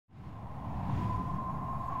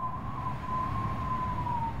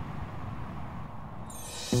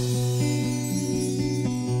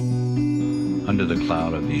under the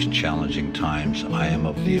cloud of these challenging times, I am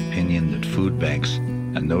of the opinion that food banks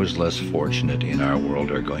and those less fortunate in our world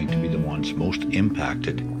are going to be the ones most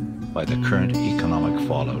impacted by the current economic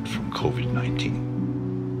fallout from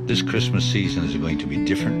COVID-19. This Christmas season is going to be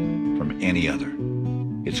different from any other.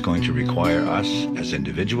 It's going to require us as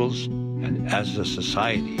individuals and as a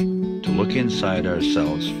society to look inside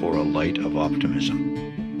ourselves for a light of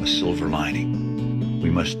optimism, a silver lining. We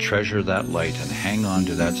must treasure that light and hang on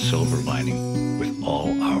to that silver lining with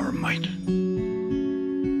all our might.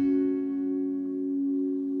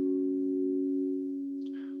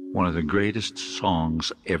 One of the greatest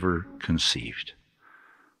songs ever conceived,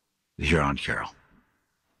 the Huron Carole.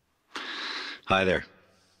 Hi there.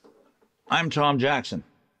 I'm Tom Jackson,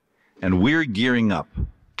 and we're gearing up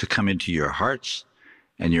to come into your hearts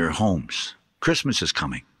and your homes. Christmas is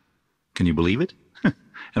coming. Can you believe it?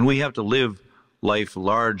 And we have to live life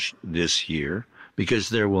large this year because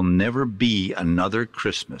there will never be another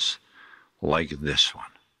Christmas like this one.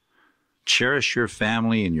 Cherish your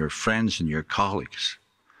family and your friends and your colleagues.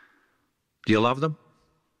 Do you love them?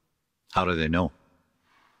 How do they know?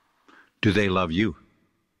 Do they love you?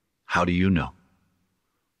 How do you know?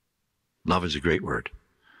 Love is a great word,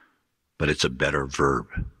 but it's a better verb.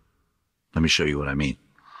 Let me show you what I mean.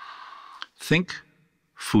 Think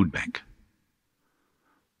food bank.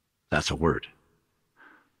 That's a word.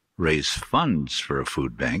 Raise funds for a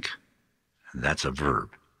food bank. That's a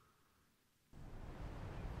verb.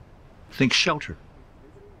 Think shelter.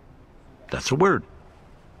 That's a word.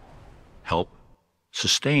 Help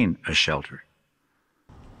sustain a shelter.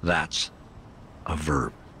 That's a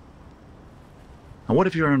verb. Now, what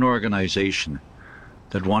if you're an organization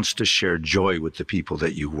that wants to share joy with the people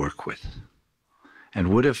that you work with?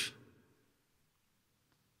 And what if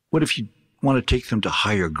you want to take them to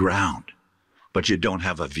higher ground, but you don't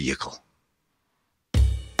have a vehicle?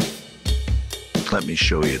 Let me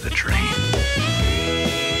show you the train.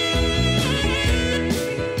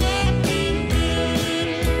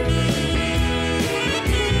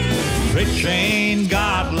 Freight train,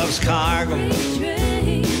 God loves cargo.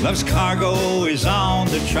 Loves cargo is on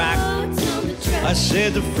the track. I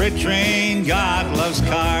said the freight train, God loves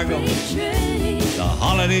cargo. The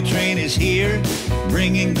holiday train is here,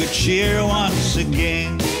 bringing good cheer once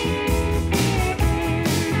again.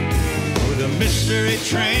 With a mystery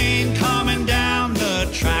train coming down the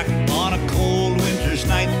track on a cold winter's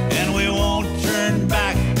night, and we won't turn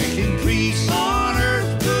back, making peace on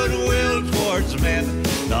earth, goodwill towards men.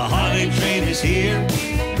 The holiday train is here,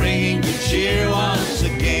 bringing good cheer once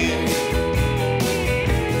again.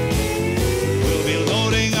 We'll be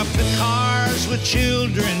loading up the cars with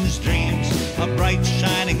children's dreams, a bright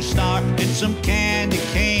shining star and some candy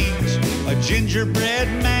canes, a gingerbread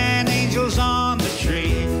man, angels on the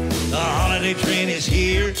tree. The holiday train is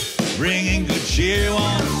here, bringing good cheer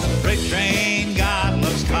once. The freight train, God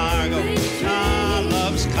loves cargo. God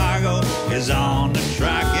loves cargo is on the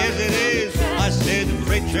track. Yes, it is. I said the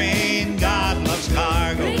freight train, God loves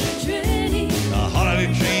cargo. The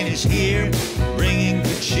holiday train is here, bringing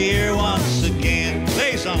good cheer once again.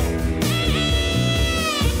 Play a song.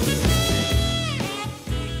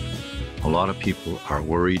 A lot of people are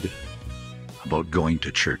worried about going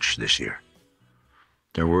to church this year.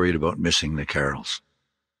 They're worried about missing the carols.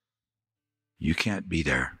 You can't be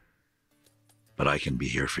there, but I can be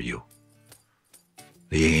here for you.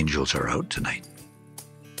 The angels are out tonight.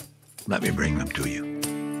 Let me bring them to you.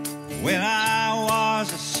 When I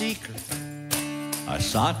was a seeker, I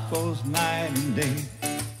sought both night and day.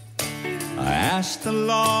 I asked the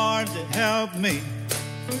Lord to help me,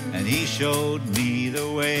 and He showed me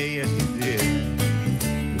the way. Yes, He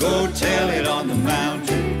did. Go tell it on the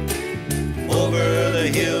mountain, over the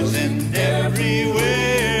hills and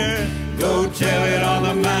everywhere. Go tell it on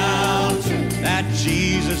the mountain that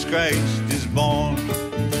Jesus Christ is born.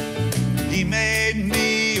 He made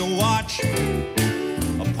me a watch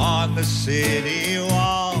upon the city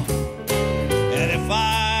wall. And if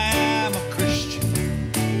I am a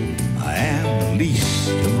Christian, I am the least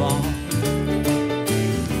of all.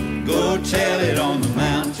 Go tell it on the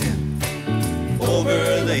mountain,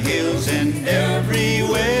 over the hills and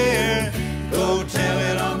everywhere. Go tell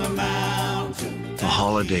it on the mountain. The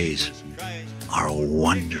holidays are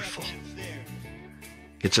wonderful.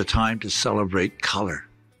 It's a time to celebrate color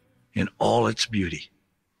in all its beauty,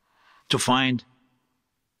 to find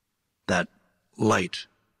that light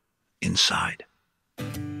inside,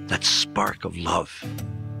 that spark of love,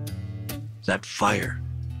 that fire,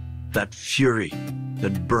 that fury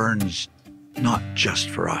that burns not just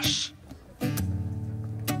for us,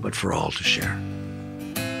 but for all to share.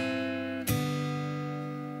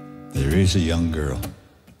 There is a young girl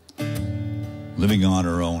living on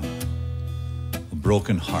her own, a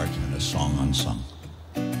broken heart and a song unsung.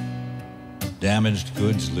 Damaged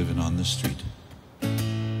goods living on the street.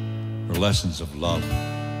 Her lessons of love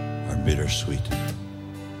are bittersweet.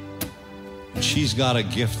 And she's got a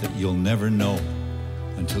gift that you'll never know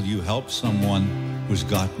until you help someone who's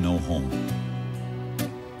got no home.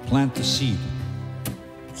 Plant the seed,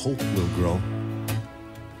 hope will grow,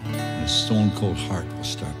 and a stone-cold heart will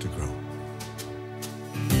start to grow.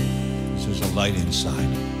 There's a light inside,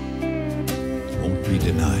 won't be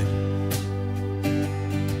denied.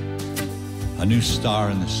 A new star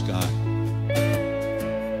in the sky,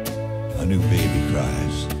 a new baby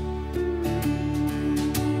cries.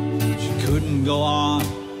 She couldn't go on,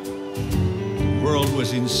 the world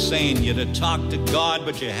was insane. You had to talk to God,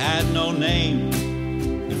 but you had no name.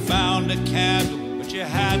 You found a candle, but you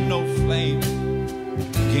had no flame.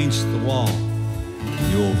 Against the wall,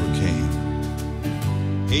 you overcame.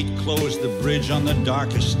 Hate closed the bridge on the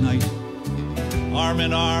darkest night. Arm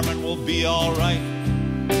in arm and we'll be all right.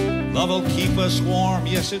 Love will keep us warm,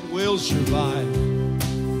 yes it will survive.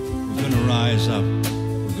 We're gonna rise up,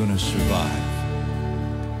 we're gonna survive.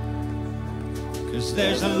 'Cause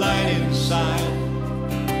there's a light inside,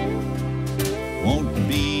 won't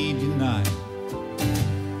be denied.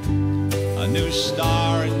 A new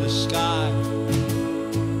star in the sky,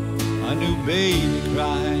 a new baby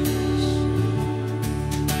cries.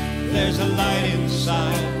 There's a light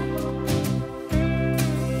inside,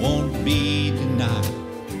 won't be denied.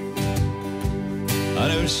 A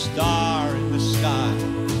new star in the sky,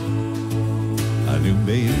 a new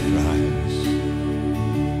baby cries.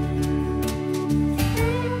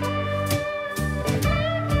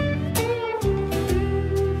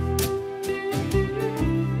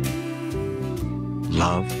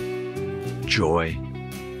 Love, joy,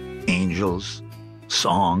 angels,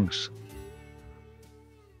 songs.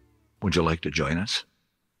 Would you like to join us?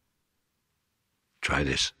 Try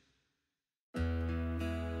this.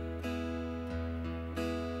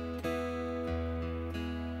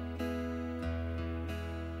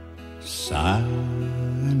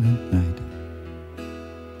 Silent night,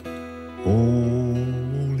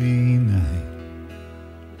 holy night,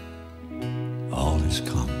 all is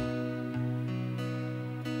calm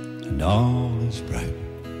and all is bright.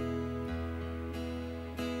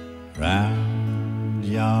 Round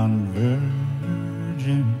yon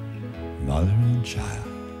virgin mother and child,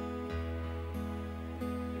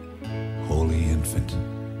 holy infant,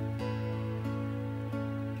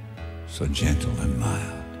 so gentle and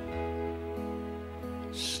mild.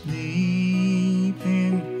 Sleep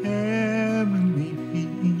in heavenly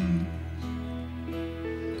peace,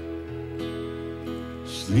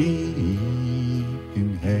 sleep